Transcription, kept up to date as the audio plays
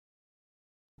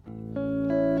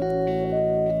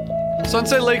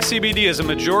Sunset Lake CBD is a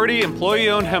majority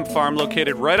employee-owned hemp farm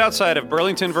located right outside of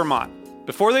Burlington, Vermont.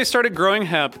 Before they started growing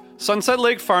hemp, Sunset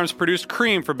Lake Farms produced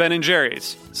cream for Ben &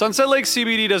 Jerry's. Sunset Lake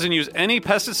CBD doesn't use any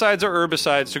pesticides or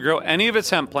herbicides to grow any of its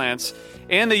hemp plants,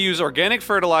 and they use organic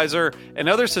fertilizer and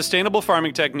other sustainable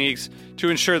farming techniques to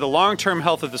ensure the long-term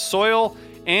health of the soil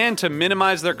and to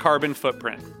minimize their carbon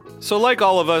footprint. So like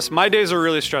all of us, my days are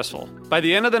really stressful. By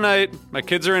the end of the night, my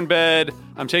kids are in bed,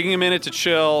 I'm taking a minute to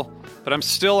chill, but I'm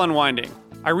still unwinding.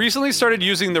 I recently started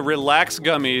using the Relax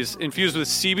gummies infused with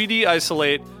CBD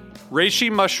isolate,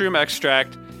 reishi mushroom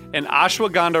extract, and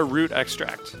ashwagandha root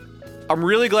extract. I'm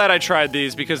really glad I tried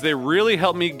these because they really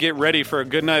helped me get ready for a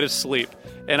good night of sleep,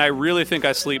 and I really think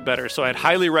I sleep better, so I'd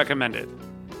highly recommend it.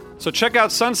 So check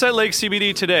out Sunset Lake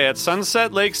CBD today at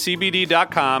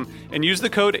sunsetlakecbd.com and use the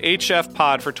code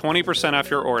HFPOD for 20% off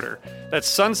your order. That's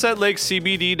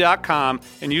sunsetlakecbd.com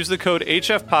and use the code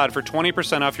HFPOD for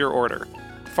 20% off your order.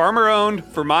 Farmer-owned,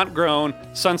 Vermont-grown,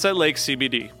 Sunset Lake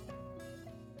CBD.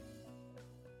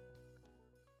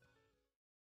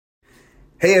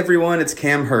 Hey everyone, it's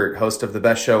Cam Hurt, host of the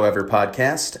Best Show Ever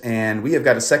podcast, and we have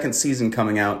got a second season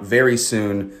coming out very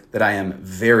soon that I am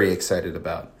very excited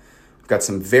about. We've got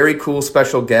some very cool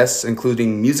special guests,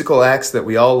 including musical acts that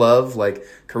we all love, like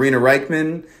Karina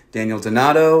Reichman, Daniel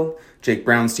Donato, Jake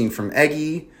Brownstein from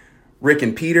Eggy, Rick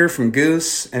and Peter from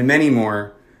Goose, and many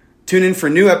more. Tune in for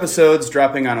new episodes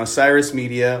dropping on Osiris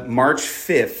Media March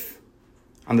 5th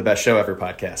on the Best Show Ever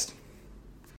podcast.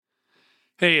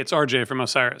 Hey, it's RJ from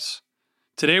Osiris.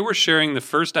 Today we're sharing the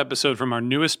first episode from our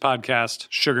newest podcast,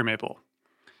 Sugar Maple.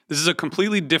 This is a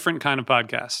completely different kind of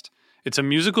podcast. It's a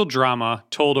musical drama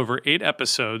told over 8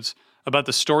 episodes about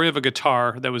the story of a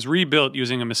guitar that was rebuilt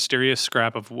using a mysterious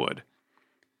scrap of wood.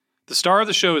 The star of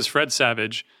the show is Fred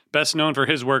Savage, best known for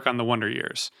his work on The Wonder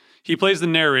Years. He plays the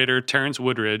narrator, Terrence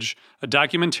Woodridge, a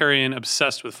documentarian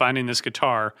obsessed with finding this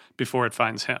guitar before it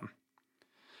finds him.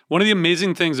 One of the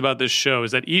amazing things about this show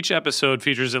is that each episode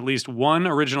features at least one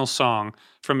original song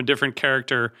from a different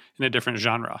character in a different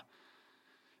genre.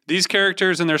 These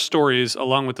characters and their stories,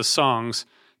 along with the songs,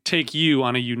 take you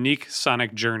on a unique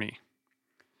sonic journey.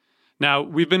 Now,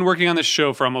 we've been working on this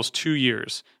show for almost 2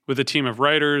 years with a team of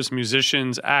writers,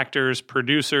 musicians, actors,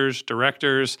 producers,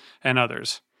 directors, and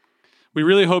others. We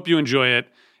really hope you enjoy it,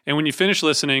 and when you finish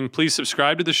listening, please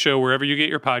subscribe to the show wherever you get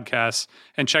your podcasts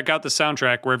and check out the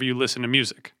soundtrack wherever you listen to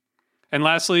music. And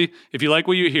lastly, if you like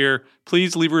what you hear,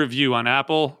 please leave a review on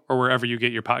Apple or wherever you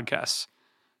get your podcasts.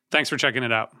 Thanks for checking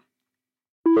it out.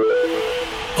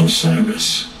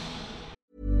 Osiris.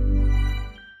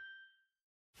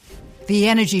 The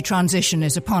energy transition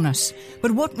is upon us,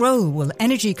 but what role will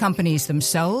energy companies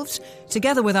themselves,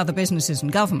 together with other businesses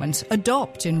and governments,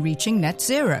 adopt in reaching net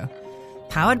zero?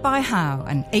 Powered by How,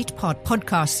 an 8-part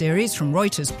podcast series from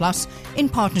Reuters Plus, in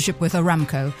partnership with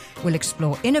Aramco, will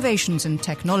explore innovations and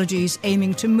technologies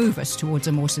aiming to move us towards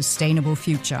a more sustainable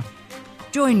future.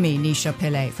 Join me, Nisha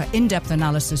Pillay, for in-depth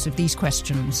analysis of these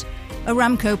questions.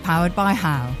 Aramco, powered by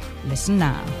How. Listen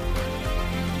now.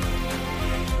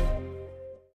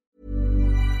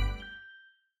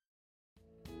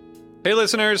 Hey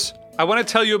listeners, I want to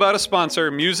tell you about a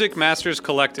sponsor, Music Masters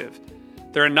Collective.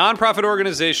 They're a nonprofit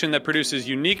organization that produces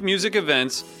unique music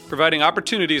events, providing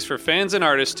opportunities for fans and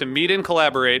artists to meet and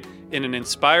collaborate in an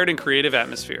inspired and creative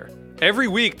atmosphere. Every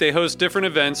week, they host different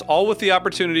events, all with the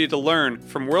opportunity to learn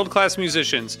from world-class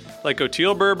musicians like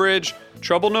Oteil Burbridge,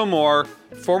 Trouble No More,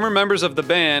 former members of the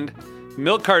band,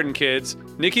 Milk Carton Kids,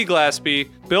 Nikki Glaspie,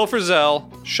 Bill Frisell,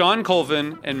 Sean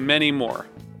Colvin, and many more.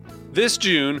 This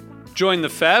June, join the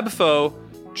Fab Four,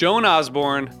 Joan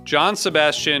Osborne, John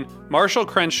Sebastian, Marshall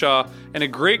Crenshaw, and a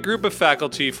great group of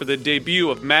faculty for the debut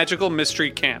of Magical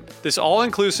Mystery Camp. This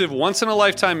all-inclusive,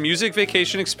 once-in-a-lifetime music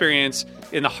vacation experience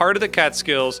in the heart of the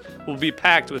Catskills will be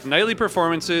packed with nightly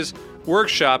performances,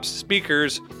 workshops,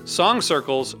 speakers, song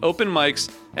circles, open mics,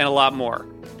 and a lot more.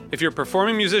 If you're a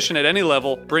performing musician at any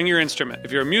level, bring your instrument.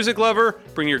 If you're a music lover,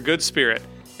 bring your good spirit.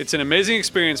 It's an amazing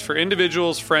experience for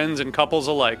individuals, friends, and couples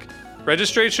alike.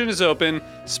 Registration is open,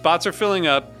 spots are filling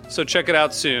up, so check it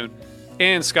out soon.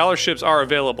 And scholarships are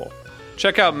available.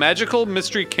 Check out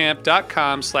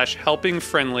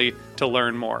magicalmysterycamp.com/helpingfriendly to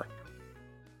learn more.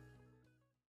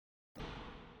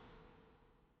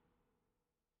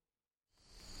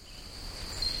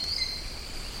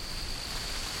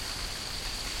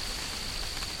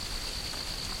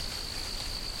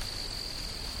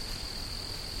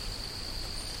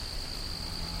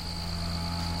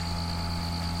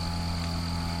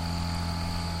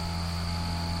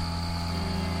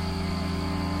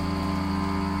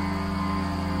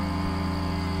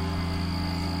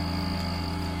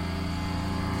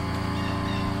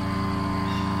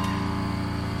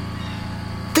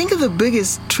 Think of the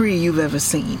biggest tree you've ever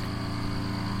seen.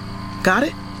 Got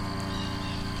it?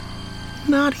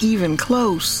 Not even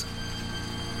close.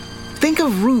 Think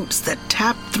of roots that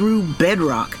tap through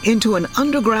bedrock into an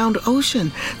underground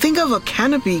ocean. Think of a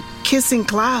canopy kissing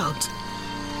clouds.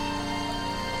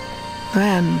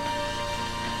 Then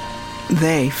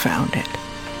they found it.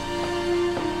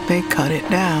 They cut it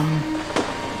down.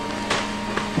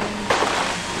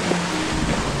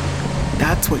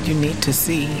 That's what you need to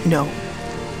see. No,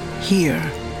 hear.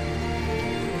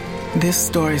 This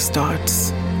story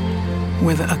starts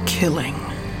with a killing.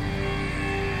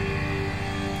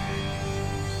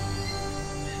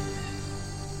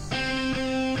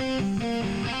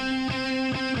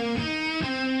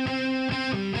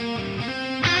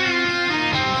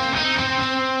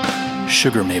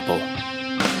 Sugar Maple.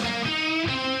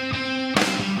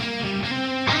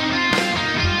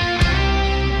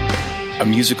 A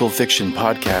musical fiction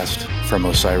podcast from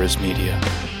Osiris Media.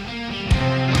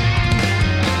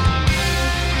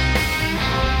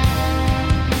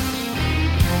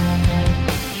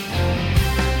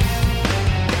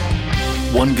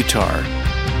 One guitar,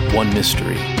 one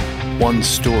mystery, one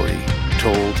story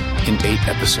told in 8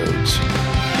 episodes.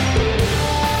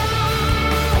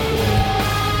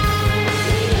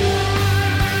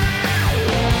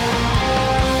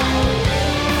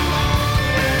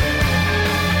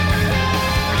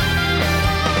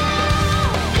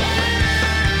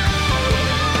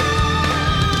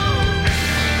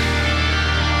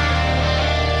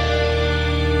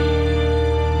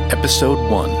 Episode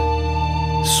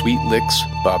 1, Sweet Licks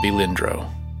Bobby Lindro.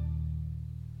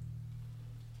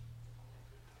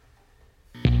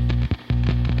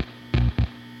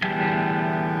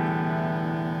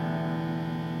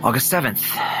 August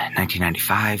 7th,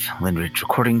 1995, Lindridge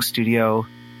Recording Studio,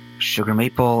 Sugar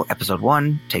Maple, Episode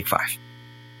 1, Take 5.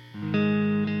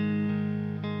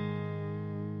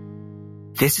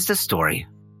 This is the story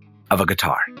of a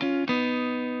guitar.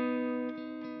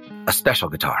 A special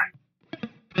guitar.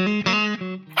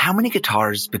 How many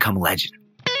guitars become legend?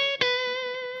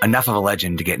 Enough of a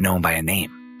legend to get known by a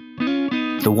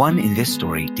name. The one in this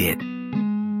story did.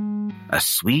 A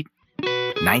sweet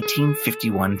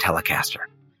 1951 Telecaster.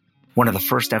 One of the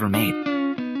first ever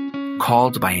made.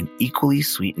 Called by an equally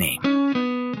sweet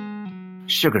name.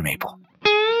 Sugar Maple.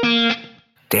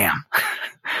 Damn.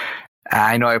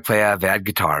 I know I play a bad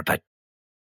guitar, but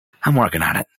I'm working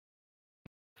on it.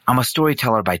 I'm a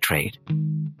storyteller by trade.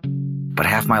 But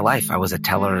half my life I was a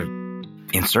teller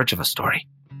in search of a story,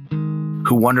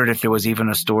 who wondered if there was even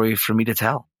a story for me to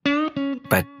tell.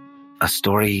 But a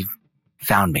story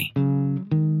found me.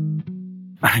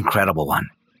 An incredible one.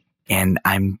 And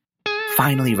I'm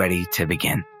finally ready to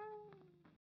begin.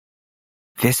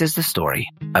 This is the story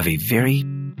of a very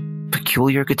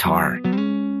peculiar guitar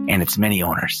and its many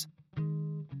owners.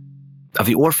 Of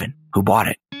the orphan who bought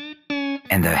it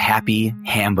and the happy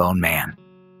ham-bone man.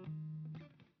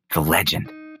 The legend,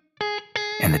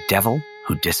 and the devil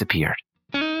who disappeared.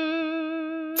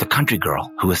 The country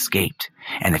girl who escaped,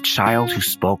 and the child who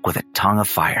spoke with a tongue of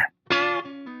fire.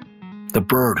 The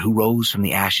bird who rose from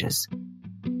the ashes,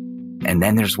 and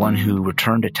then there's one who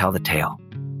returned to tell the tale.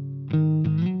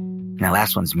 And that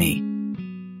last one's me.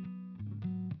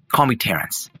 Call me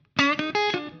Terrence.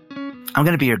 I'm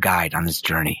going to be your guide on this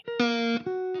journey.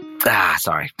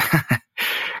 Sorry.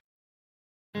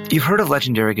 You've heard of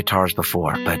legendary guitars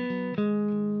before, but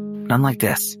none like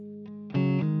this.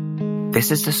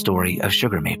 This is the story of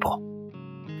Sugar Maple.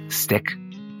 Stick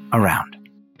around.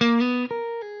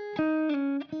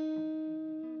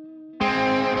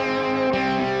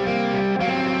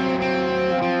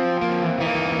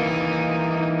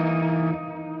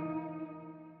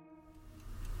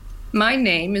 My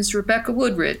name is Rebecca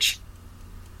Woodridge.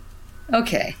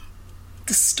 Okay,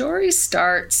 the story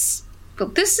starts... Well,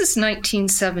 this is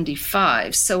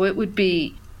 1975, so it would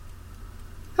be,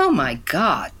 oh my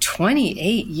God,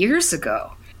 28 years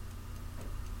ago.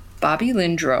 Bobby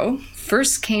Lindro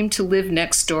first came to live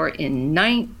next door in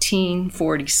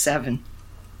 1947.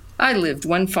 I lived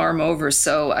one farm over,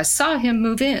 so I saw him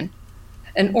move in.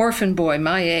 An orphan boy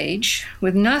my age,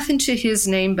 with nothing to his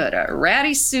name but a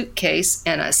ratty suitcase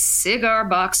and a cigar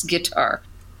box guitar.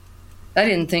 I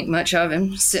didn't think much of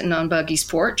him, sitting on Buggy's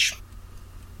porch.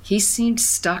 He seemed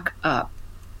stuck up.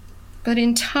 But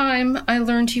in time, I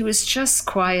learned he was just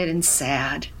quiet and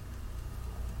sad.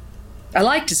 I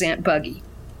liked his Aunt Buggy.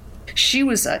 She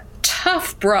was a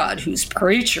tough broad whose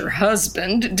preacher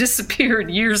husband disappeared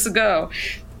years ago.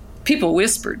 People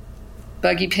whispered.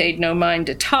 Buggy paid no mind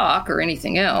to talk or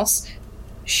anything else.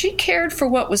 She cared for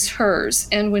what was hers,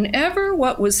 and whenever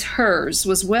what was hers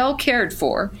was well cared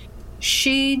for,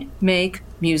 she'd make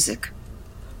music.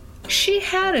 She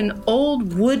had an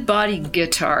old wood-body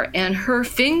guitar, and her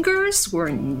fingers were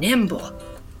nimble.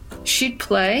 She'd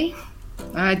play,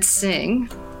 I'd sing,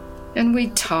 and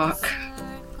we'd talk.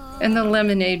 And the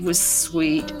lemonade was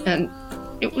sweet, and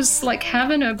it was like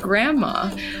having a grandma.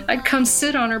 I'd come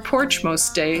sit on her porch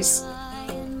most days.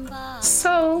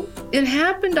 So it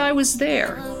happened I was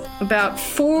there about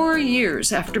 4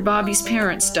 years after Bobby's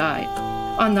parents died,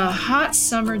 on the hot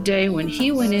summer day when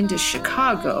he went into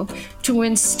Chicago to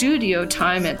win studio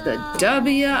time at the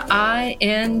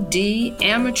WIND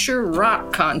Amateur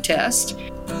Rock Contest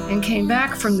and came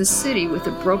back from the city with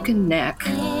a broken neck.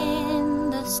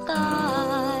 In the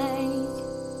sky.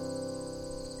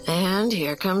 And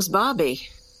here comes Bobby.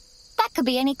 That could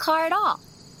be any car at all.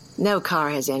 No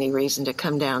car has any reason to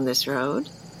come down this road.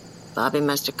 Bobby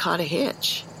must have caught a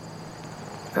hitch.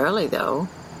 Early, though.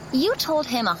 You told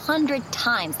him 100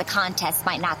 times the contest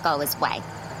might not go his way.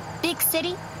 Big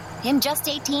city, him just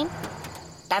 18.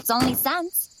 That's only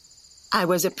sense. I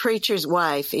was a preacher's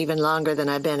wife even longer than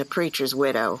I've been a preacher's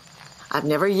widow. I've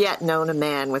never yet known a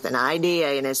man with an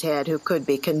idea in his head who could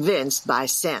be convinced by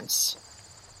sense.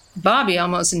 Bobby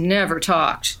almost never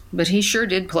talked, but he sure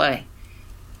did play.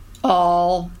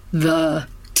 All the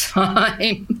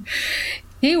time.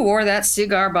 He wore that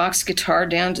cigar box guitar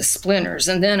down to splinters,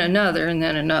 and then another, and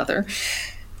then another.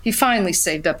 He finally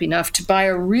saved up enough to buy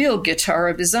a real guitar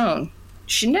of his own.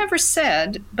 She never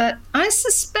said, but I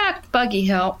suspect Buggy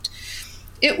helped.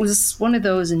 It was one of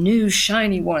those new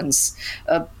shiny ones,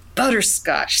 a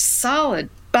butterscotch,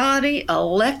 solid body,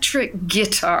 electric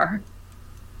guitar.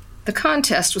 The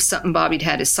contest was something Bobby'd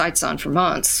had his sights on for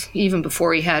months, even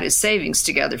before he had his savings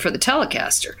together for the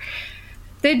Telecaster.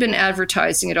 They'd been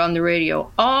advertising it on the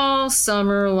radio all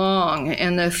summer long,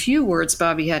 and the few words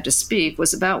Bobby had to speak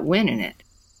was about winning it.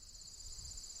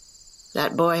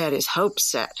 That boy had his hopes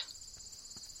set.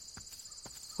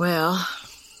 Well,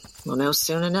 we'll know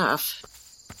soon enough.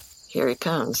 Here he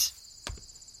comes.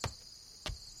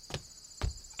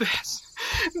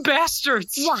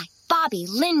 Bastards! Why, Bobby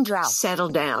Lindrow. Settle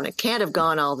down. It can't have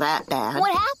gone all that bad.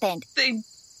 What happened?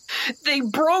 They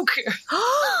broke...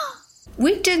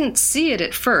 We didn't see it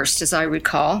at first, as I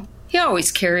recall. He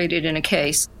always carried it in a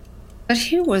case. But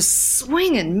he was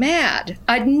swinging mad.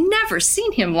 I'd never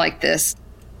seen him like this.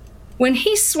 When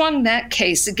he swung that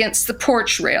case against the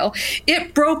porch rail,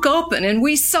 it broke open and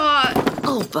we saw...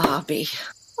 Oh, Bobby.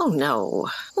 Oh, no.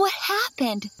 What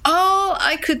happened? All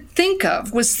I could think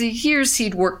of was the years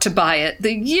he'd worked to buy it,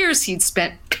 the years he'd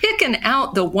spent picking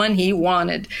out the one he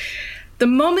wanted. The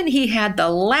moment he had the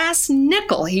last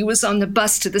nickel, he was on the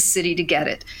bus to the city to get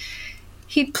it.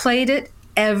 He'd played it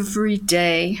every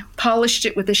day, polished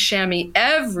it with a chamois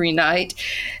every night,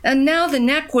 and now the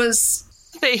neck was...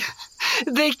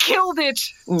 They killed it!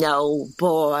 No,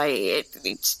 boy,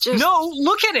 it's just... No,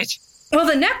 look at it! Well,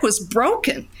 the neck was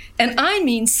broken, and I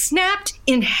mean snapped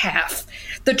in half.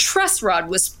 The truss rod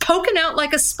was poking out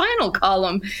like a spinal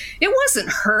column. It wasn't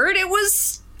hurt, it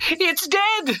was... It's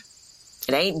dead!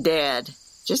 It ain't dead.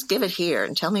 Just give it here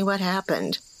and tell me what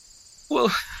happened.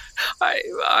 Well,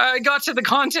 I got to the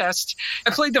contest.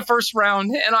 I played the first round,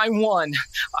 and I won.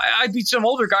 I beat some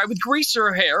older guy with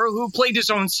greaser hair who played his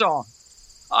own song.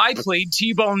 I played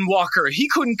T-Bone Walker. He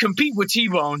couldn't compete with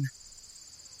T-Bone.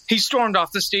 He stormed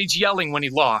off the stage yelling when he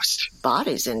lost.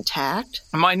 Body's intact.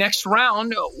 My next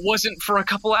round wasn't for a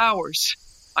couple hours.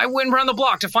 I went around the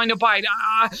block to find a bite.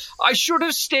 I should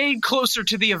have stayed closer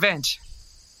to the event.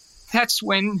 That's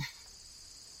when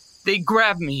they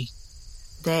grabbed me.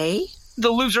 They?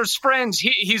 The loser's friends,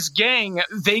 his gang,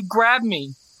 they grabbed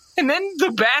me. And then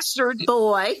the bastard...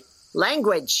 Boy,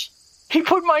 language. He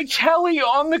put my telly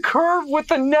on the curb with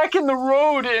the neck in the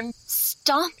road and...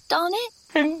 Stomped on it?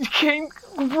 And came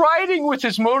riding with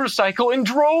his motorcycle and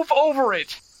drove over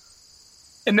it.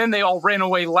 And then they all ran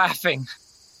away laughing.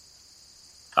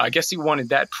 I guess he wanted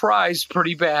that prize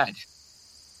pretty bad.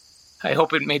 I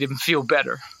hope it made him feel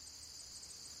better.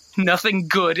 Nothing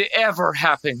good ever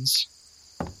happens.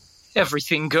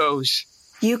 Everything goes.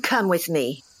 You come with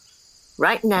me.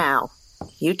 Right now.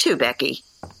 You too, Becky.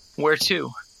 Where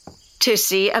to? To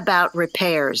see about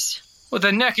repairs. Well,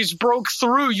 the neck is broke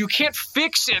through. You can't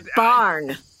fix it.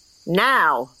 Barn.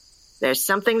 Now. There's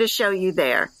something to show you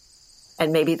there.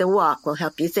 And maybe the walk will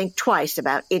help you think twice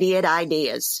about idiot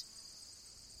ideas.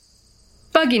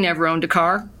 Buggy never owned a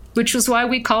car, which was why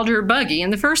we called her Buggy in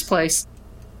the first place.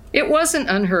 It wasn't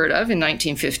unheard of in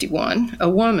 1951, a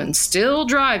woman still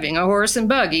driving a horse and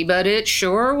buggy, but it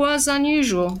sure was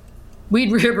unusual.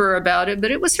 We'd rib her about it,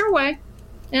 but it was her way,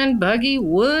 and Buggy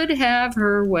would have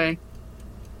her way.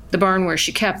 The barn where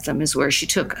she kept them is where she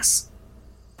took us.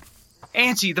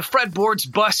 Auntie, the fretboard's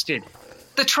busted.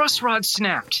 The truss rod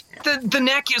snapped. The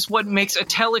neck is what makes a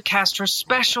Telecaster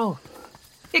special.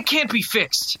 It can't be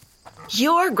fixed.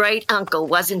 Your great uncle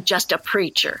wasn't just a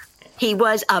preacher. He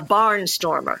was a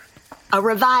barnstormer, a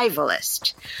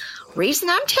revivalist. Reason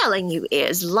I'm telling you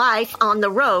is life on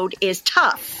the road is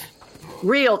tough.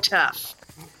 Real tough.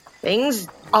 Things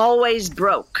always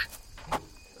broke.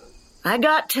 I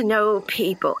got to know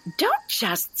people. Don't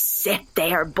just sit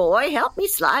there, boy. Help me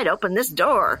slide open this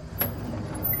door.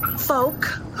 Folk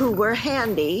who were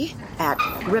handy at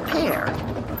repair.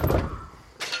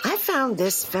 I found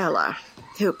this fella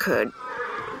who could,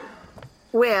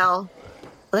 well,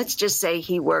 let's just say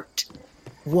he worked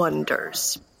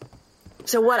wonders.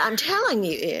 So what I'm telling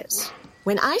you is,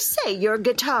 when I say your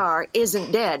guitar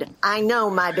isn't dead, I know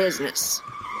my business.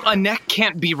 A neck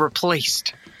can't be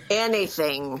replaced.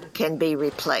 Anything can be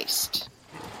replaced.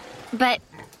 But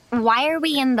why are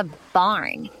we in the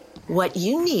barn? What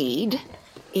you need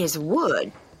is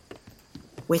wood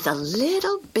with a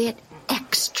little bit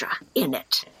extra in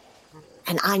it.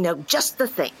 And I know just the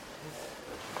thing.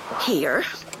 Here,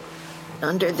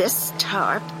 under this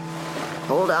tarp.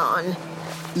 Hold on.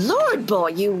 Lord, boy,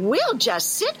 you will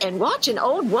just sit and watch an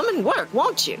old woman work,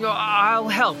 won't you? I'll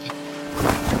help.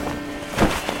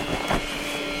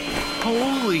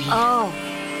 Holy. Oh,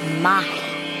 my.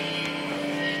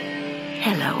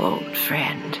 Hello, old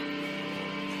friend.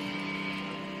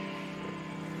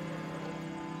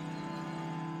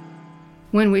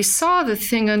 When we saw the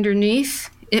thing underneath,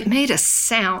 it made a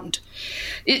sound.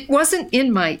 It wasn't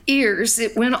in my ears,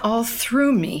 it went all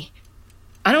through me.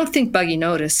 I don't think Buggy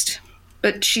noticed,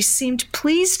 but she seemed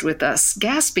pleased with us,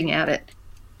 gasping at it.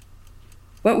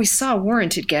 What we saw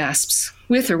warranted gasps,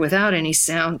 with or without any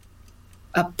sound.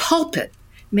 A pulpit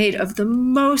made of the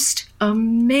most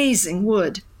amazing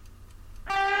wood.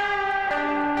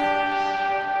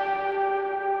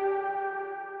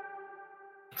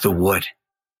 The wood.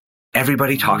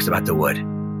 Everybody talks about the wood.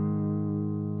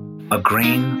 A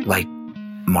grain like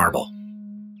marble.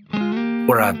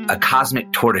 Or a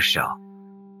cosmic tortoiseshell.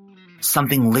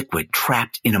 Something liquid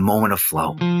trapped in a moment of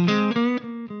flow.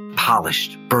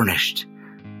 Polished, burnished,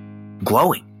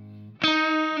 glowing.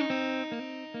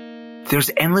 There's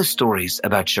endless stories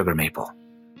about sugar maple.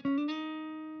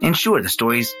 And sure, the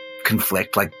stories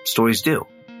conflict like stories do.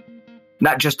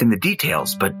 Not just in the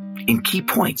details, but in key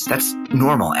points. That's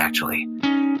normal, actually.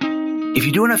 If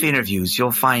you do enough interviews,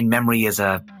 you'll find memory is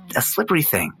a slippery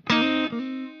thing.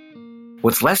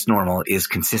 What's less normal is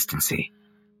consistency.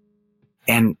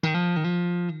 And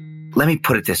let me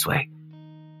put it this way.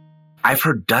 I've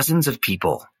heard dozens of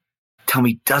people tell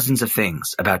me dozens of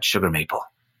things about sugar maple.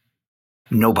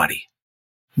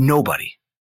 Nobody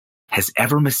has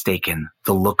ever mistaken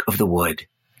the look of the wood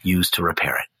used to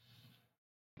repair it.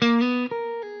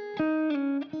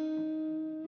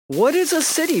 What is a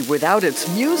city without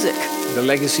its music? The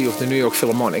legacy of the New York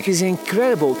Philharmonic is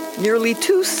incredible. Nearly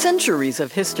 2 centuries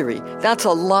of history. That's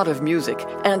a lot of music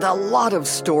and a lot of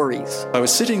stories. I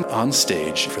was sitting on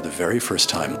stage for the very first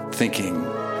time thinking,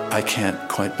 I can't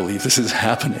quite believe this is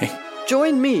happening.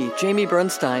 Join me, Jamie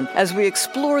Bernstein, as we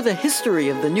explore the history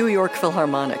of the New York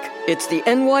Philharmonic. It's the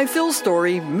NY Phil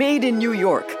Story Made in New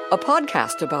York, a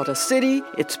podcast about a city,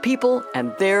 its people,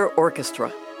 and their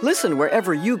orchestra. Listen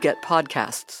wherever you get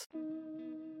podcasts.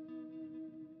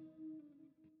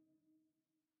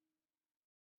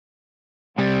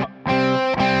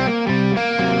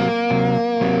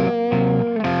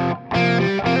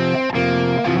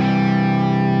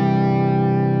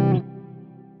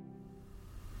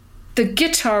 The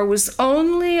guitar was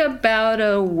only about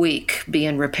a week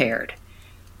being repaired.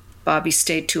 Bobby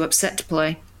stayed too upset to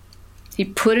play. He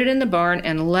put it in the barn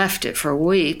and left it for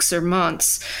weeks or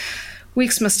months.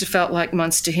 Weeks must have felt like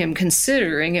months to him,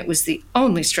 considering it was the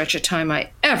only stretch of time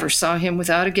I ever saw him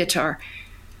without a guitar.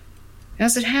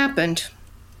 As it happened,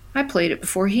 I played it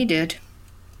before he did.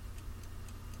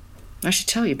 I should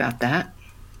tell you about that.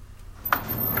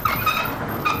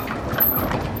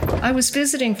 I was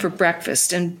visiting for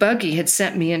breakfast, and Buggy had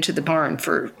sent me into the barn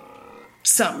for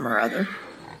something or other.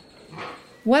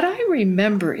 What I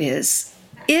remember is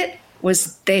it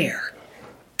was there,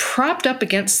 propped up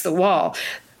against the wall.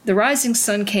 The rising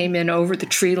sun came in over the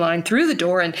tree line through the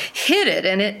door and hit it,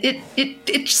 and it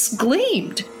just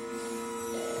gleamed.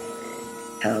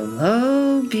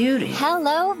 Hello, beauty.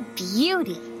 Hello,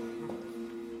 beauty.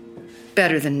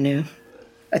 Better than new.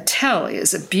 A telly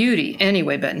is a beauty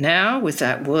anyway, but now, with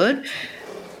that wood,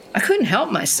 I couldn't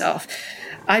help myself.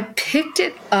 I picked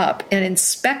it up and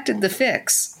inspected the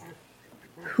fix.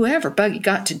 Whoever Buggy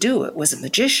got to do it was a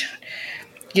magician.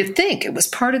 You'd think it was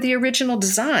part of the original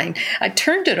design. I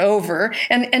turned it over,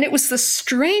 and it was the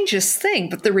strangest thing,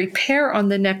 but the repair on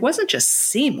the neck wasn't just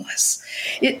seamless.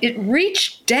 It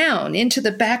reached down into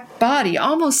the back body,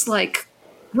 almost like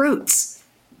roots,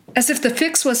 as if the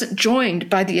fix wasn't joined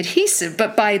by the adhesive,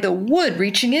 but by the wood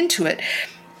reaching into it.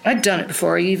 I'd done it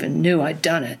before I even knew I'd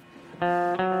done it.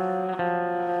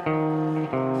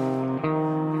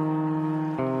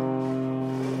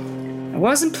 I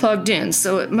wasn't plugged in,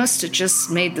 so it must have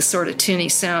just made the sort of tinny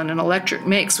sound an electric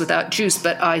makes without juice,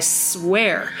 but I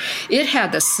swear it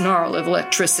had the snarl of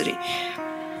electricity.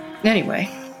 Anyway,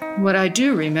 what I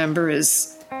do remember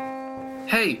is...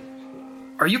 Hey,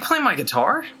 are you playing my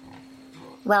guitar?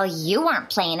 Well, you weren't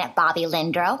playing it, Bobby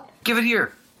Lindro. Give it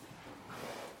here.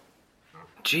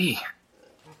 Gee,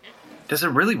 does it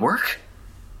really work?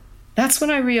 That's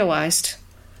when I realized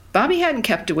Bobby hadn't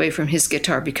kept away from his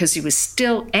guitar because he was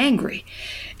still angry.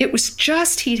 It was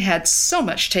just he'd had so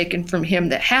much taken from him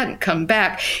that hadn't come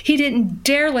back, he didn't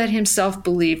dare let himself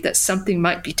believe that something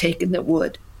might be taken that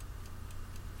would.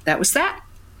 That was that.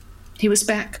 He was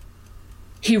back.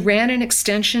 He ran an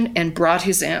extension and brought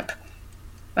his amp.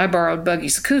 I borrowed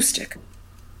Buggy's acoustic.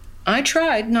 I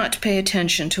tried not to pay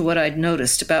attention to what I'd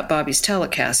noticed about Bobby's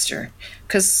Telecaster,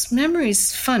 'cause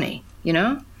memory's funny, you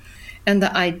know? And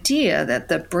the idea that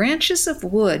the branches of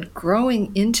wood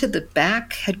growing into the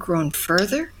back had grown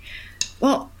further,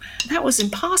 well, that was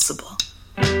impossible.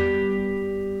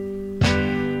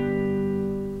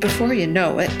 Before you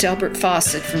know it, Delbert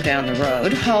Fawcett from down the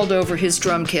road hauled over his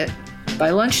drum kit.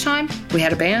 By lunchtime, we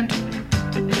had a band.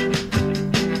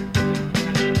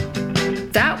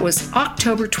 That was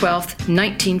October 12th,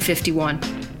 1951.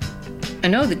 I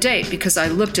know the date because I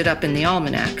looked it up in the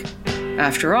almanac.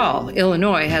 After all,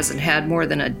 Illinois hasn't had more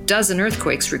than a dozen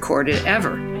earthquakes recorded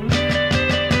ever.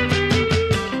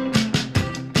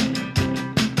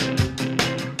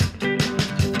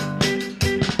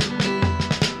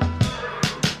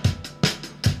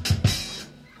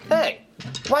 Hey,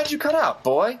 why'd you cut out,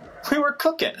 boy? We were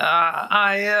cooking.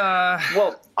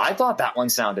 Well, I thought that one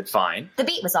sounded fine. The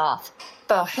beat was off.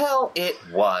 The hell it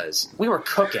was. We were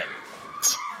cooking.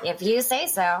 If you say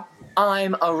so.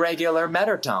 I'm a regular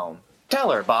Metatone.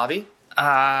 Tell her, Bobby. Go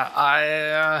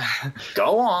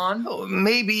on.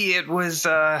 Maybe it was,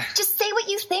 Just say what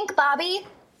you think, Bobby.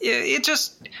 It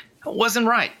just wasn't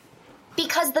right.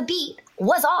 Because the beat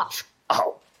was off.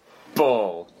 Oh,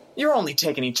 bull. You're only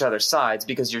taking each other's sides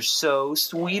because you're so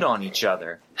sweet on each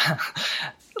other.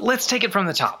 Let's take it from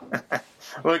the top.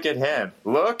 Look at him.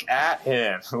 Look at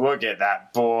him. Look at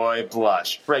that boy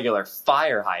blush. Regular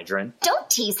fire hydrant. Don't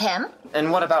tease him.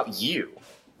 And what about you?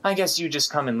 I guess you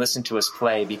just come and listen to us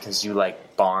play because you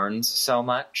like Barnes so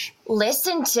much?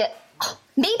 Listen to...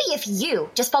 Maybe if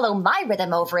you just follow my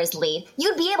rhythm over his lead,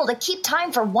 you'd be able to keep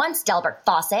time for once, Delbert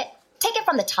Fawcett. Take it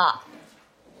from the top.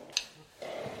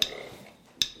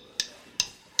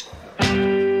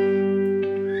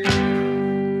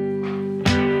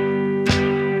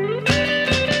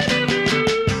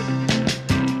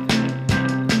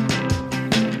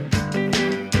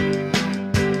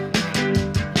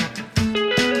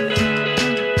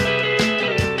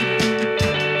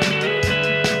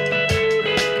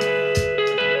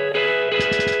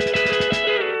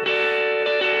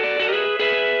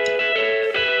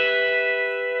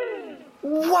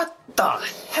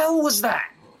 Was that?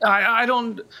 I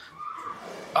don't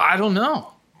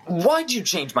know. Why'd you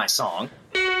change my song?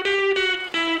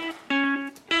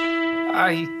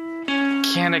 I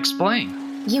can't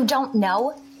explain. You don't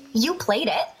know? You played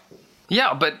it.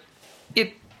 Yeah, but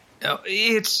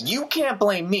it's... You can't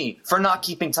blame me for not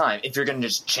keeping time if you're gonna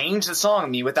just change the song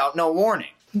on me without no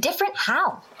warning. Different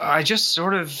how? I just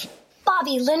sort of...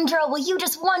 Bobby Lindro, will you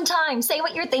just one time say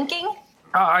what you're thinking?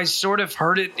 I sort of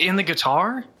heard it in the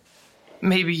guitar.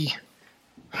 Maybe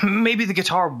the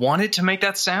guitar wanted to make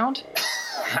that sound?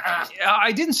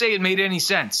 I didn't say it made any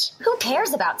sense. Who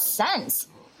cares about sense?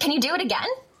 Can you do it again?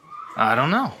 I don't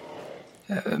know.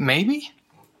 Maybe?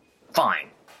 Fine.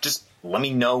 Just let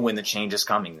me know when the change is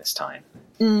coming this time.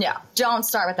 No, don't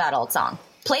start with that old song.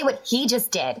 Play what he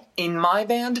just did. In my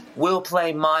band, we'll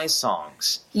play my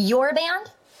songs. Your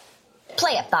band?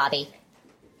 Play it, Bobby.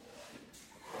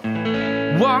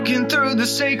 Walking through the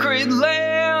sacred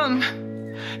land,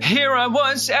 here I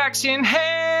was, axe in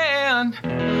hand,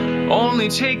 only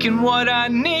taking what I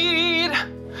need,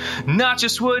 not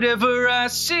just whatever I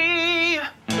see,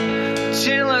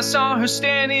 till I saw her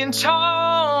standing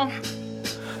tall,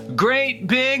 great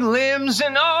big limbs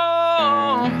and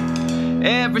all,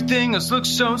 everything else looked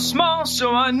so small,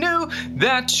 so I knew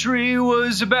that tree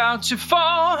was about to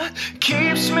fall,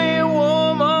 keeps me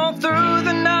warm all through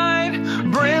the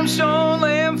night, brimstone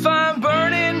lamp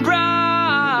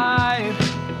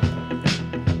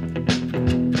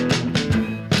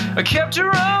I kept her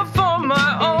up on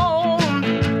my own.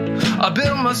 I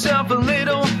built myself a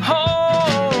little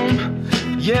home.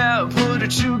 Yeah, I put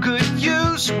it to good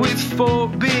use with 4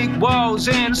 big walls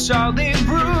and a solid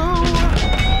roof.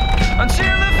 Until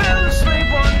I fell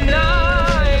asleep one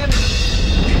night.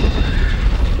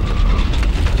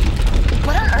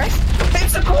 What on earth?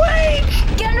 It's a quake!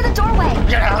 Get under the doorway.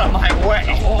 Get out of my way!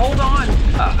 Oh, hold on.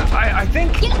 I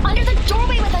think... Get under the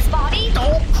doorway with us, Bobby.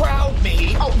 Don't crowd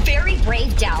me! Oh, very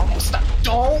brave, Del. Stop!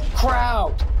 Don't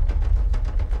crowd!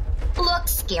 Look,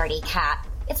 scaredy cat.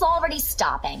 It's already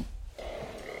stopping.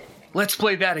 Let's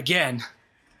play that again.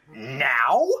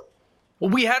 Now?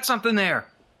 Well, we had something there.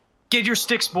 Get your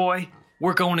sticks, boy.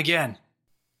 We're going again.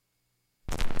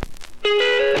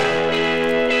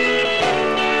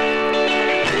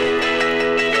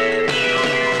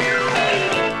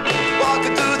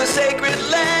 Walking through the sacred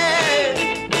land,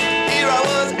 here I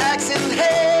was axing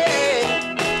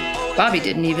hay. Bobby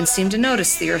didn't even seem to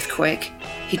notice the earthquake.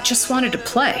 He just wanted to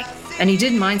play, and he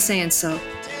didn't mind saying so.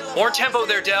 More tempo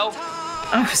there, Del.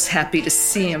 I was happy to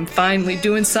see him finally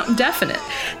doing something definite,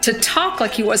 to talk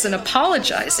like he wasn't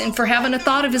apologizing for having a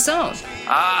thought of his own.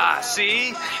 Ah,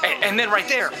 see? And then right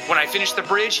there, when I finish the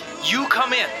bridge, you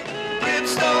come in.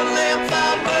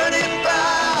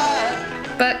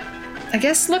 But I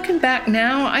guess looking back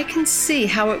now, I can see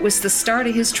how it was the start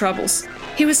of his troubles.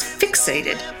 He was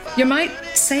fixated. You might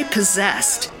say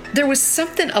possessed. There was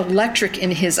something electric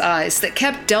in his eyes that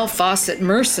kept Del Fawcett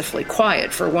mercifully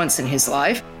quiet for once in his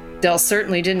life. Del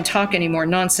certainly didn't talk any more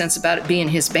nonsense about it being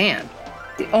his band.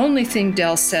 The only thing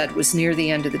Del said was near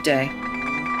the end of the day.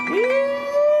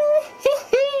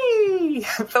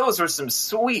 Those were some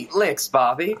sweet licks,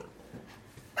 Bobby.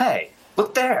 Hey,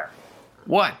 look there.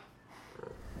 What?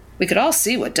 We could all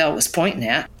see what Del was pointing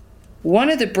at. One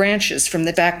of the branches from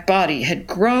the back body had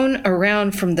grown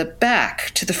around from the back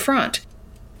to the front,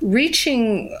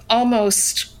 reaching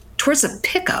almost towards the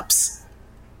pickups.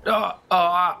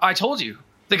 I told you.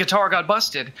 The guitar got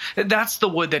busted. That's the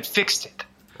wood that fixed it.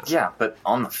 Yeah, but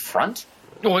on the front?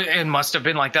 Well, it must have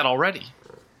been like that already.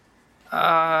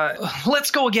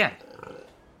 Let's go again.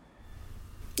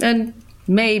 And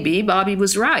maybe Bobby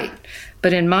was right.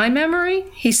 But in my memory,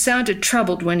 he sounded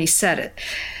troubled when he said it.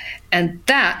 And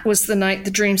that was the night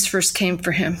the dreams first came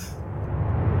for him.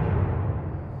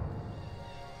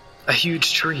 A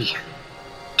huge tree.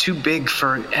 Too big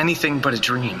for anything but a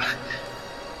dream.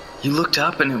 You looked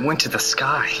up and it went to the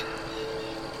sky.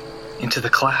 Into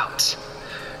the clouds.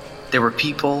 There were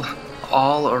people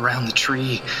all around the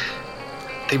tree.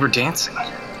 They were dancing.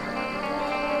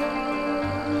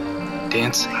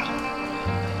 Dancing.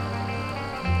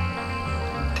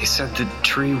 They said the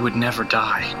tree would never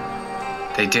die.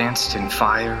 They danced in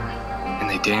fire and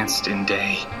they danced in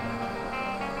day.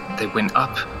 They went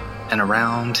up and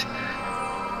around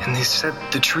and they said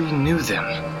the tree knew them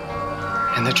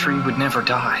and the tree would never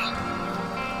die.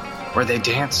 Where they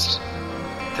danced,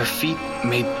 their feet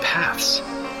made paths.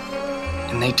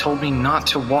 And they told me not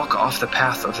to walk off the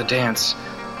path of the dance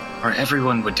or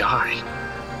everyone would die.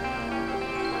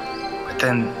 But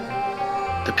then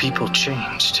the people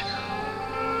changed.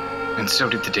 And so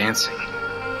did the dancing.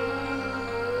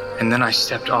 And then I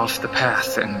stepped off the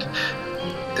path and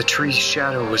the tree's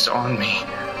shadow was on me.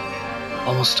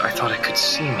 Almost I thought it could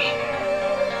see me.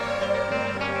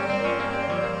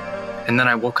 And then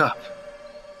I woke up.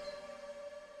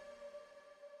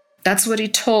 That's what he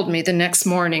told me the next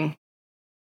morning,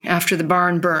 after the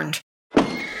barn burned.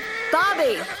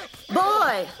 Bobby!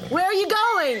 Boy! Where are you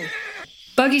going?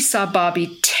 Buggy saw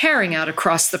Bobby tearing out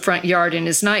across the front yard in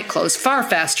his nightclothes far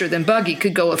faster than Buggy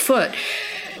could go afoot.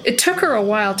 It took her a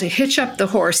while to hitch up the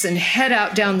horse and head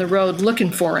out down the road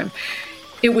looking for him.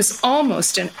 It was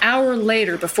almost an hour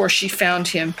later before she found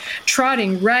him,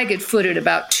 trotting ragged-footed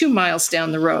about 2 miles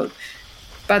down the road.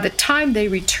 By the time they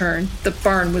returned, the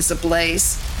barn was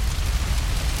ablaze.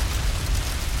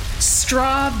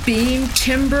 Straw, beam,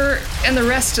 timber, and the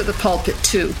rest of the pulpit,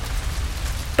 too.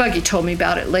 Buggy told me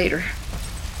about it later.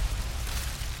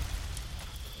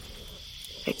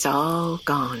 It's all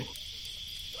gone.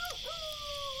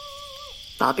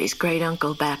 Bobby's great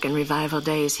uncle back in revival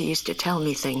days, he used to tell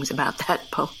me things about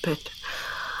that pulpit.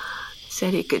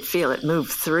 Said he could feel it move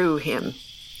through him,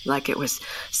 like it was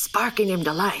sparking him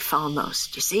to life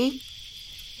almost, you see?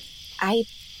 I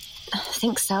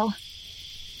think so.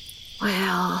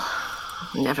 Well,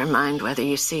 never mind whether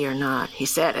you see or not. He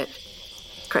said it.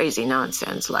 Crazy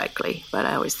nonsense, likely, but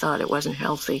I always thought it wasn't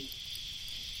healthy.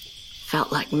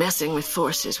 Felt like messing with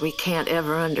forces we can't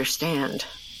ever understand.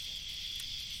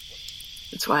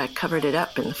 That's why I covered it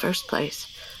up in the first place.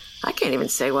 I can't even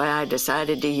say why I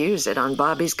decided to use it on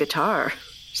Bobby's guitar.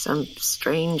 some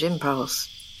strange impulse.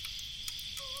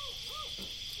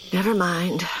 Never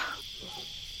mind.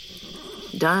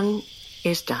 Done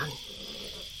is done.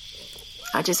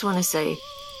 I just want to say,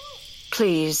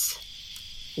 please,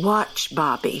 watch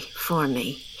Bobby for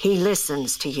me. He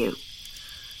listens to you.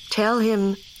 Tell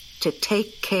him to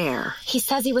take care. He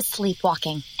says he was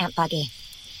sleepwalking, Aunt Buggy.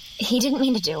 He didn't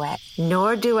mean to do it.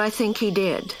 Nor do I think he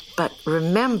did. But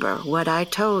remember what I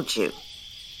told you.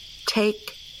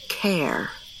 Take care.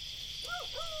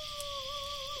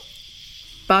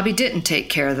 Bobby didn't take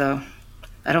care, though.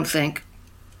 I don't think.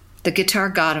 The guitar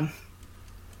got him.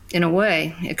 In a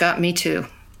way, it got me too.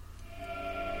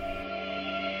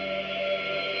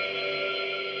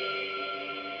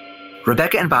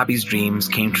 Rebecca and Bobby's dreams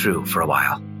came true for a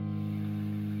while.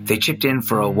 They chipped in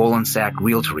for a Wollensack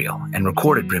reel-to-reel and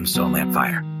recorded Brimstone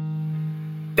Lampfire.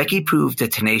 Becky proved a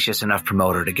tenacious enough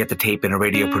promoter to get the tape in a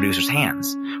radio producer's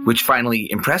hands, which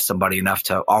finally impressed somebody enough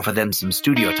to offer them some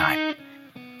studio time.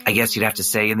 I guess you'd have to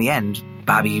say in the end,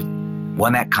 Bobby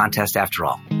won that contest after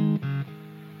all.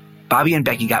 Bobby and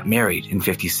Becky got married in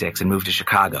 '56 and moved to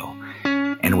Chicago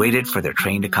and waited for their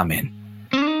train to come in.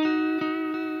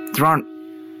 There aren't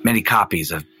many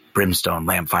copies of Brimstone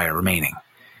Lampfire remaining.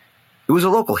 It was a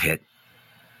local hit,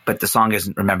 but the song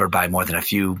isn't remembered by more than a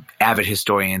few avid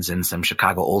historians and some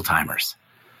Chicago old-timers.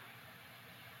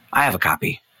 I have a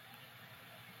copy.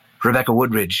 Rebecca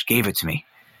Woodridge gave it to me.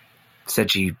 Said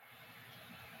she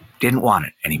didn't want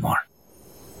it anymore.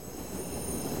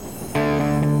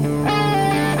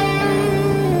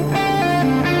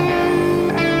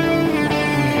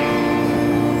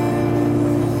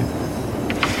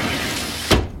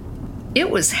 It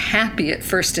was happy at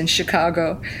first in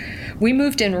Chicago. We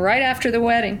moved in right after the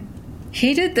wedding.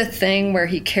 He did the thing where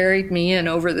he carried me in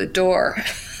over the door.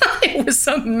 It was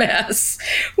a mess.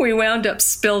 We wound up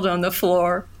spilled on the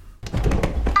floor.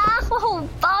 Ow,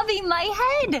 Bobby,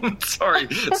 my head.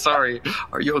 Sorry.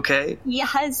 Are you okay?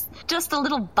 Yes, just a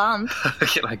little bump.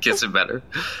 Can I kiss it better?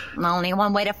 Only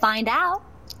one way to find out.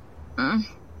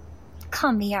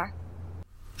 Come here.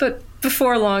 But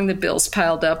before long, the bills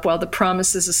piled up while the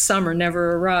promises of summer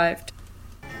never arrived.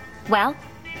 Well,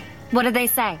 what did they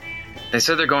say? They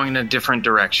said they're going in a different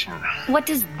direction. What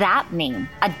does that mean?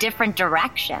 A different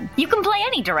direction? You can play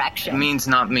any direction. It means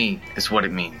not me, is what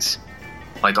it means.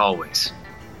 Like always.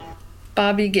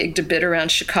 Bobby gigged a bit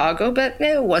around Chicago, but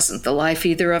it wasn't the life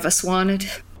either of us wanted.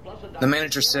 The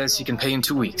manager says he can pay in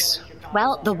 2 weeks.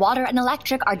 Well, the water and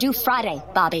electric are due Friday,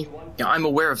 Bobby. Yeah, I'm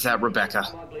aware of that, Rebecca.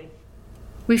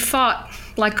 We fought,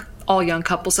 like all young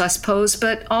couples, I suppose,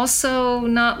 but also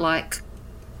not like.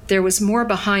 There was more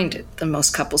behind it than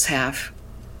most couples have.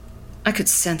 I could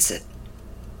sense it.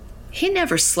 He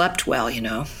never slept well, you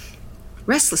know.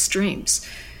 Restless dreams.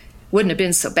 Wouldn't have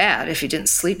been so bad if he didn't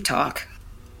sleep talk.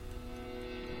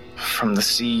 From the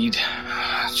seed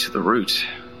to the root.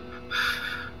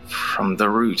 From the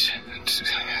root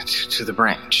to the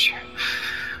branch.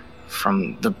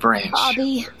 From the branch.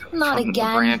 Bobby, not from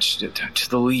again. The branch to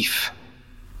the leaf.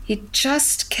 He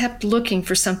just kept looking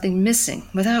for something missing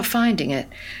without finding it.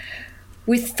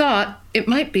 We thought it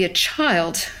might be a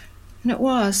child, and it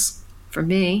was, for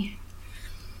me.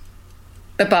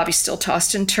 But Bobby still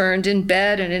tossed and turned in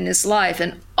bed and in his life,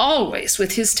 and always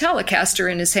with his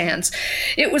Telecaster in his hands.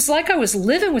 It was like I was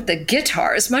living with the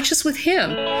guitar as much as with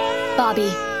him. Bobby,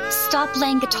 stop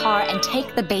playing guitar and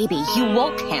take the baby. You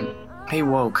woke him. He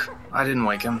woke. I didn't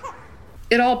wake him.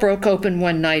 It all broke open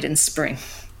one night in spring.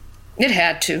 It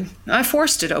had to. I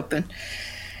forced it open.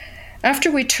 After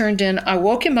we turned in, I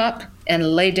woke him up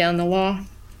and laid down the law.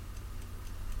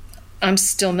 I'm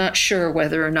still not sure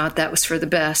whether or not that was for the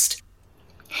best.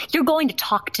 You're going to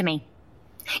talk to me.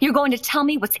 You're going to tell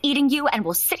me what's eating you, and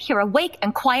we'll sit here awake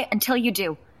and quiet until you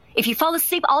do. If you fall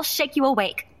asleep, I'll shake you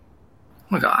awake.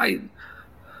 Look, I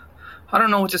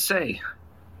don't know what to say.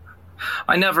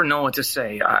 I never know what to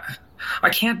say. I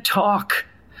can't talk.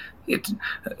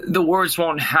 The words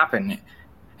won't happen.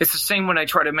 It's the same when I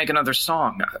try to make another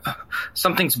song.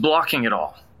 Something's blocking it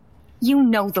all. You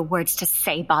know the words to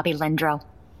say, Bobby Lindro.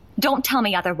 Don't tell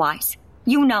me otherwise.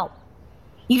 You know.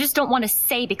 You just don't want to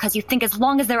say because you think as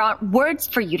long as there aren't words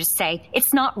for you to say,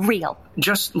 it's not real.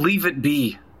 Just leave it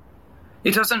be.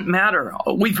 It doesn't matter.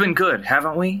 We've been good,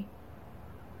 haven't we?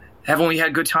 Haven't we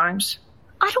had good times?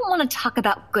 I don't want to talk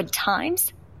about good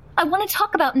times. I want to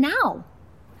talk about now.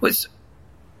 What's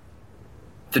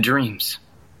the dreams?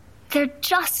 They're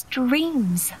just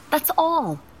dreams. That's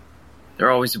all.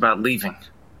 They're always about leaving.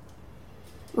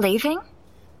 Leaving?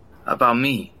 About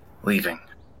me leaving.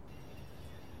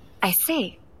 I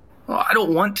see. Well, I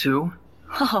don't want to.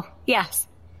 Oh, yes.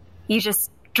 You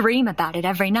just dream about it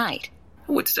every night.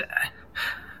 What's that?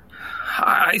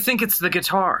 I think it's the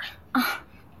guitar.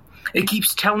 It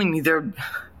keeps telling me there's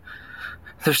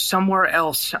somewhere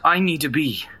else I need to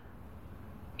be.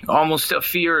 Almost a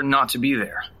fear not to be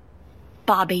there.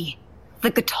 Bobby, the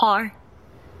guitar?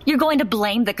 You're going to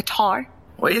blame the guitar?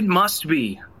 Well, it must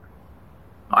be.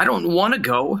 I don't want to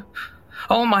go.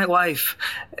 All my life,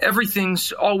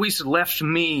 everything's always left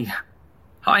me.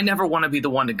 I never want to be the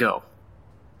one to go.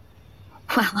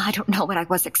 Well, I don't know what I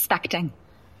was expecting,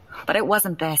 but it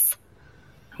wasn't this.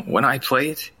 When I play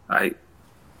it, I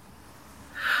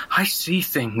see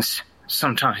things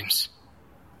sometimes.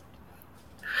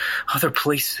 Other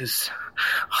places,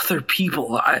 other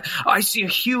people. I see a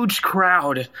huge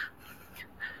crowd.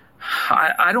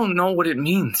 I don't know what it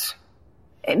means.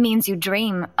 It means you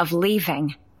dream of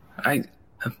leaving.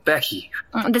 Becky.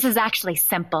 This is actually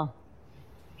simple.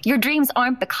 Your dreams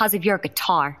aren't because of your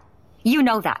guitar. You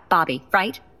know that, Bobby,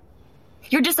 right?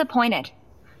 You're disappointed.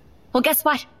 Well, guess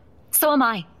what? So am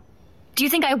I. Do you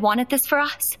think I wanted this for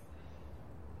us?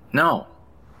 No.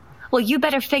 Well, you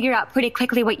better figure out pretty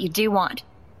quickly what you do want.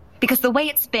 Because the way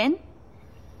it's been,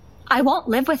 I won't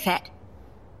live with it.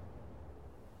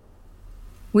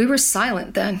 We were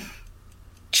silent then.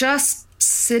 Just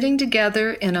sitting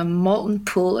together in a molten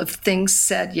pool of things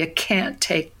said you can't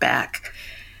take back.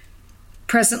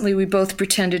 Presently, we both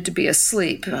pretended to be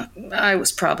asleep. I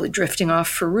was probably drifting off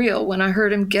for real when I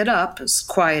heard him get up, as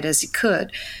quiet as he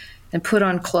could, and put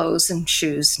on clothes and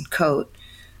shoes and coat,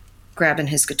 grabbing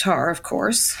his guitar, of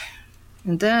course.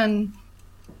 And then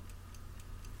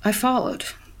I followed.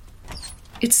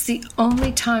 It's the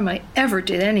only time I ever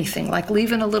did anything like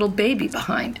leaving a little baby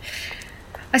behind.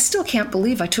 I still can't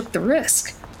believe I took the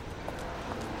risk.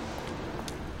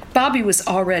 Bobby was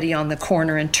already on the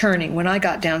corner and turning when I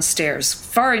got downstairs,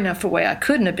 far enough away I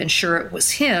couldn't have been sure it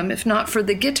was him if not for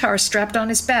the guitar strapped on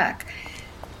his back.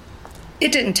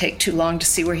 It didn't take too long to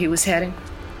see where he was heading.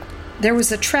 There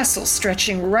was a trestle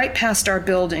stretching right past our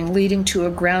building, leading to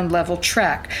a ground-level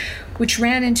track, which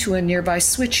ran into a nearby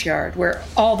switchyard where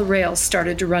all the rails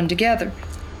started to run together.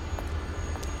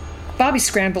 Bobby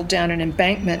scrambled down an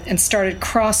embankment and started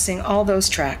crossing all those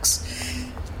tracks.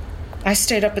 I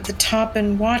stayed up at the top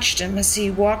and watched him as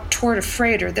he walked toward a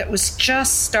freighter that was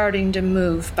just starting to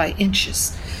move by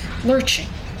inches, lurching,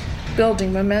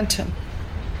 building momentum.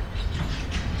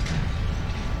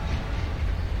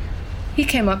 He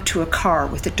came up to a car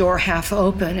with the door half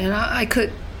open, and I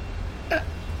could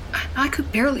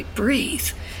barely breathe.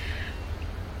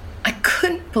 I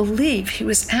couldn't believe he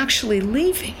was actually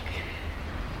leaving.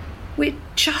 We'd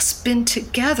just been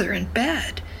together in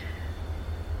bed.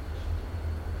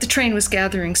 The train was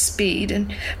gathering speed,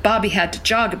 and Bobby had to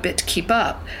jog a bit to keep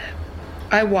up.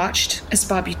 I watched as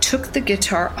Bobby took the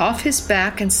guitar off his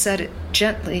back and set it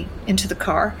gently into the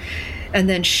car, and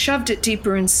then shoved it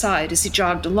deeper inside as he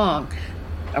jogged along.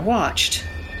 I watched.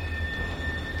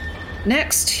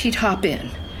 Next, he'd hop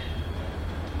in.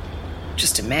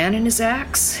 Just a man and his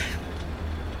axe,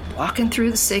 walking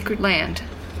through the sacred land.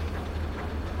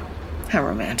 How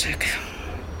romantic.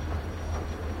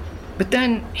 But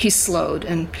then he slowed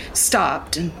and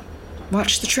stopped and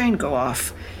watched the train go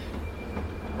off.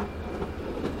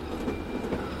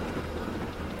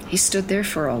 He stood there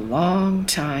for a long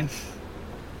time.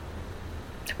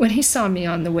 When he saw me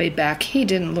on the way back, he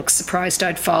didn't look surprised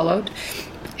I'd followed.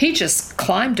 He just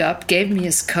climbed up, gave me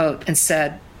his coat, and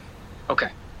said, "Okay,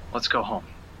 let's go home."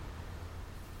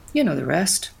 You know the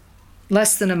rest.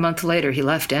 Less than a month later, he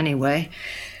left anyway.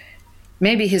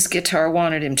 Maybe his guitar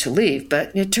wanted him to leave,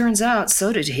 but it turns out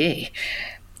so did he.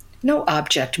 No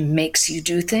object makes you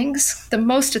do things. The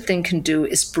most a thing can do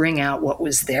is bring out what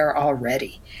was there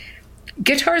already.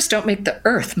 Guitars don't make the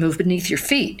earth move beneath your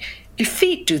feet. Your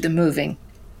feet do the moving.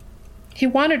 He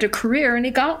wanted a career, and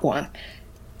he got one.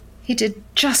 He did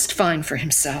just fine for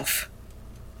himself.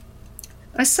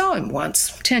 I saw him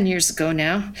once, 10 years ago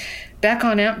now, back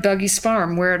on Aunt Buggy's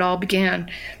farm where it all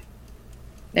began.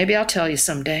 Maybe I'll tell you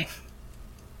someday.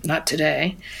 Not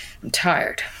today. I'm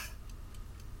tired.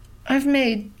 I've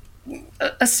made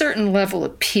a certain level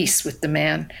of peace with the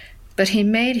man, but he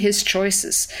made his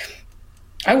choices.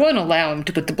 I won't allow him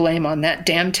to put the blame on that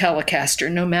damn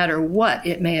Telecaster, no matter what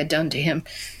it may have done to him.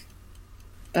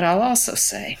 But I'll also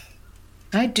say,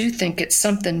 I do think it's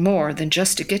something more than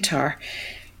just a guitar.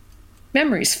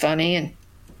 Memory's funny, and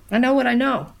I know what I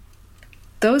know.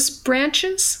 Those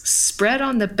branches spread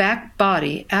on the back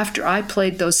body after I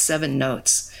played those 7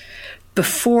 notes.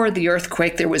 Before the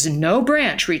earthquake, there was no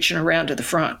branch reaching around to the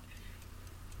front.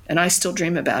 And I still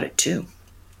dream about it, too.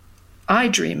 I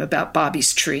dream about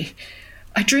Bobby's tree.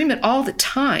 I dream it all the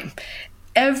time.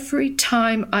 every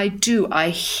time I do, I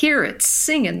hear it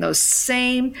singing those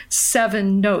same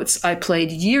 7 notes I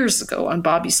played years ago on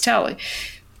Bobby's Tally.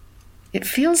 It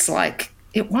feels like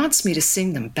it wants me to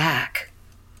sing them back.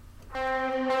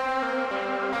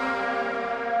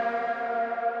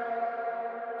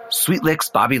 Sweet Licks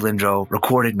Bobby Lindro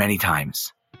recorded many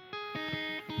times,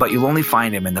 but you'll only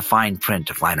find him in the fine print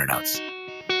of liner notes.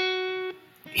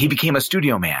 He became a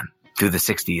studio man through the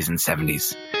 60s and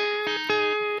 70s.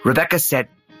 Rebecca said,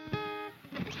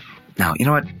 "No, you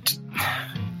know what?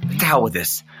 To hell with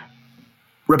this."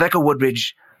 Rebecca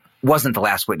Woodridge wasn't the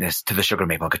last witness to the Sugar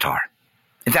Maple guitar.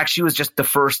 In fact, she was just the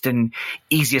first and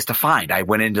easiest to find. I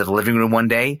went into the living room one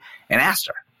day and asked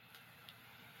her.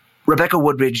 Rebecca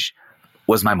Woodridge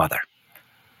was my mother.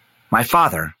 My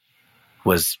father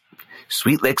was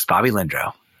Sweet Licks Bobby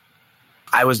Lindro.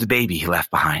 I was the baby he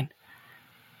left behind.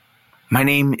 My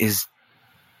name is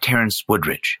Terrence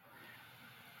Woodridge.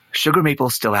 Sugar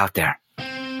Maple's still out there.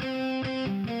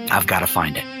 I've got to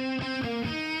find it.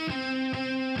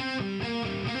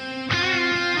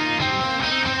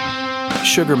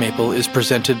 Sugar Maple is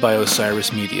presented by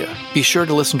Osiris Media. Be sure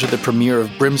to listen to the premiere of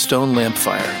Brimstone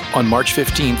Lampfire on March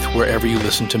 15th wherever you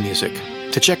listen to music.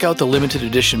 To check out the limited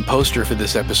edition poster for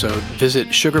this episode, visit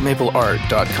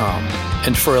sugarmapleart.com.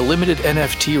 And for a limited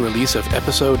NFT release of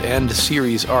episode and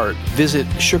series art, visit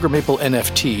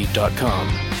sugarmaplenft.com.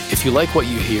 If you like what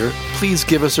you hear, please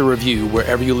give us a review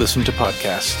wherever you listen to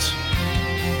podcasts.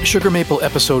 Sugar Maple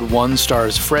Episode 1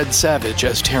 stars Fred Savage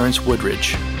as Terrence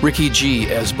Woodridge, Ricky G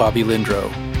as Bobby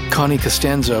Lindro, Connie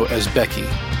Costanzo as Becky,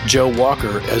 Joe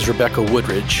Walker as Rebecca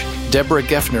Woodridge, Deborah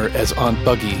Geffner as Aunt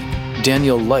Buggy,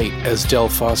 Daniel Light as Del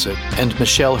Fawcett, and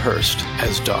Michelle Hurst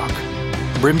as Doc.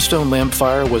 Brimstone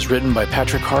Lampfire was written by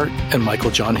Patrick Hart and Michael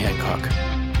John Hancock.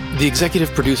 The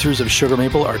executive producers of Sugar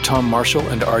Maple are Tom Marshall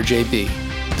and RJB.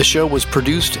 The show was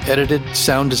produced, edited,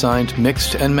 sound designed,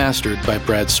 mixed, and mastered by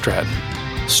Brad Stratton.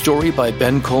 Story by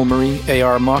Ben Colmery,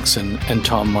 A.R. Moxon, and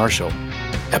Tom Marshall.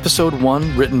 Episode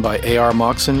 1 written by A.R.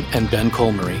 Moxon and Ben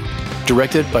Colmery.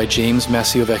 Directed by James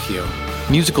Massiovecchio.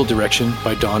 Musical direction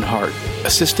by Don Hart.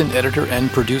 Assistant editor and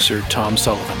producer Tom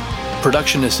Sullivan.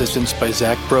 Production assistance by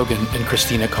Zach Brogan and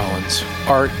Christina Collins.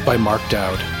 Art by Mark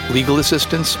Dowd. Legal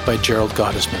assistance by Gerald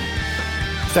Gottesman.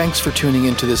 Thanks for tuning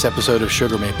into this episode of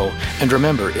Sugar Maple. And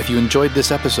remember, if you enjoyed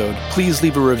this episode, please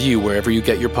leave a review wherever you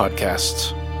get your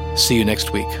podcasts. See you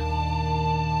next week.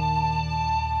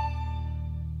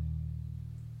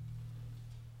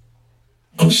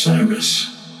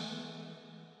 Osiris.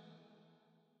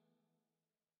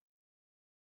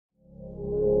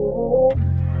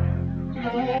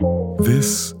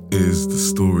 This is the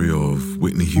story of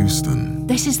Whitney Houston.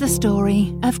 This is the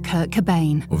story of Kurt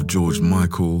Cobain. Of George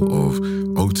Michael, of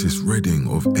Otis Redding,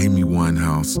 of Amy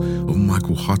Winehouse, of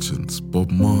Michael Hutchence, Bob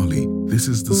Marley. This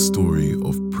is the story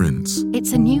of Prince.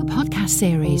 It's a new podcast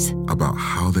series. About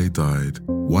how they died,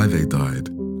 why they died,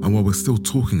 and why we're still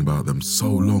talking about them so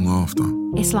long after.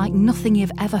 It's like nothing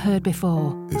you've ever heard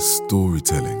before. It's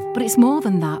storytelling. But it's more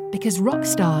than that, because rock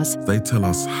stars, they tell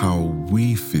us how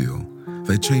we feel.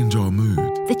 They change our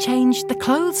mood. They change the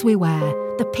clothes we wear,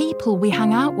 the people we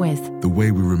hang out with. The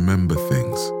way we remember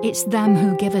things. It's them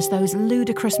who give us those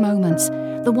ludicrous moments,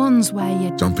 the ones where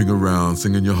you're jumping around,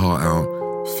 singing your heart out,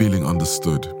 feeling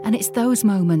understood. And it's those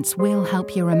moments we'll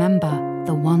help you remember,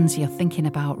 the ones you're thinking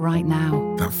about right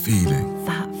now. That feeling.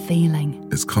 That feeling.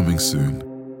 It's coming soon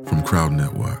from Crowd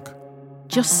Network.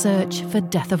 Just search for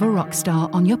Death of a Rock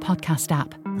Star on your podcast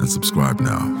app. And subscribe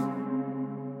now.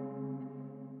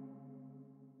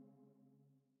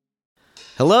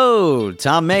 Hello,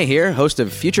 Tom May here, host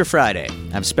of Future Friday.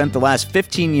 I've spent the last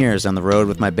 15 years on the road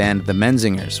with my band, The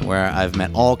Menzingers, where I've met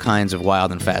all kinds of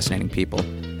wild and fascinating people.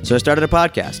 So I started a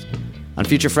podcast. On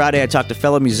Future Friday, I talk to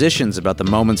fellow musicians about the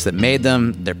moments that made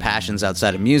them, their passions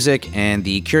outside of music, and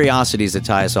the curiosities that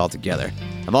tie us all together.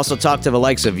 I've also talked to the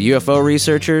likes of UFO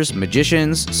researchers,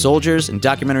 magicians, soldiers, and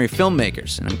documentary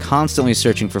filmmakers, and I'm constantly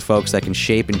searching for folks that can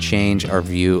shape and change our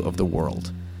view of the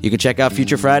world. You can check out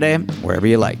Future Friday wherever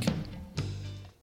you like.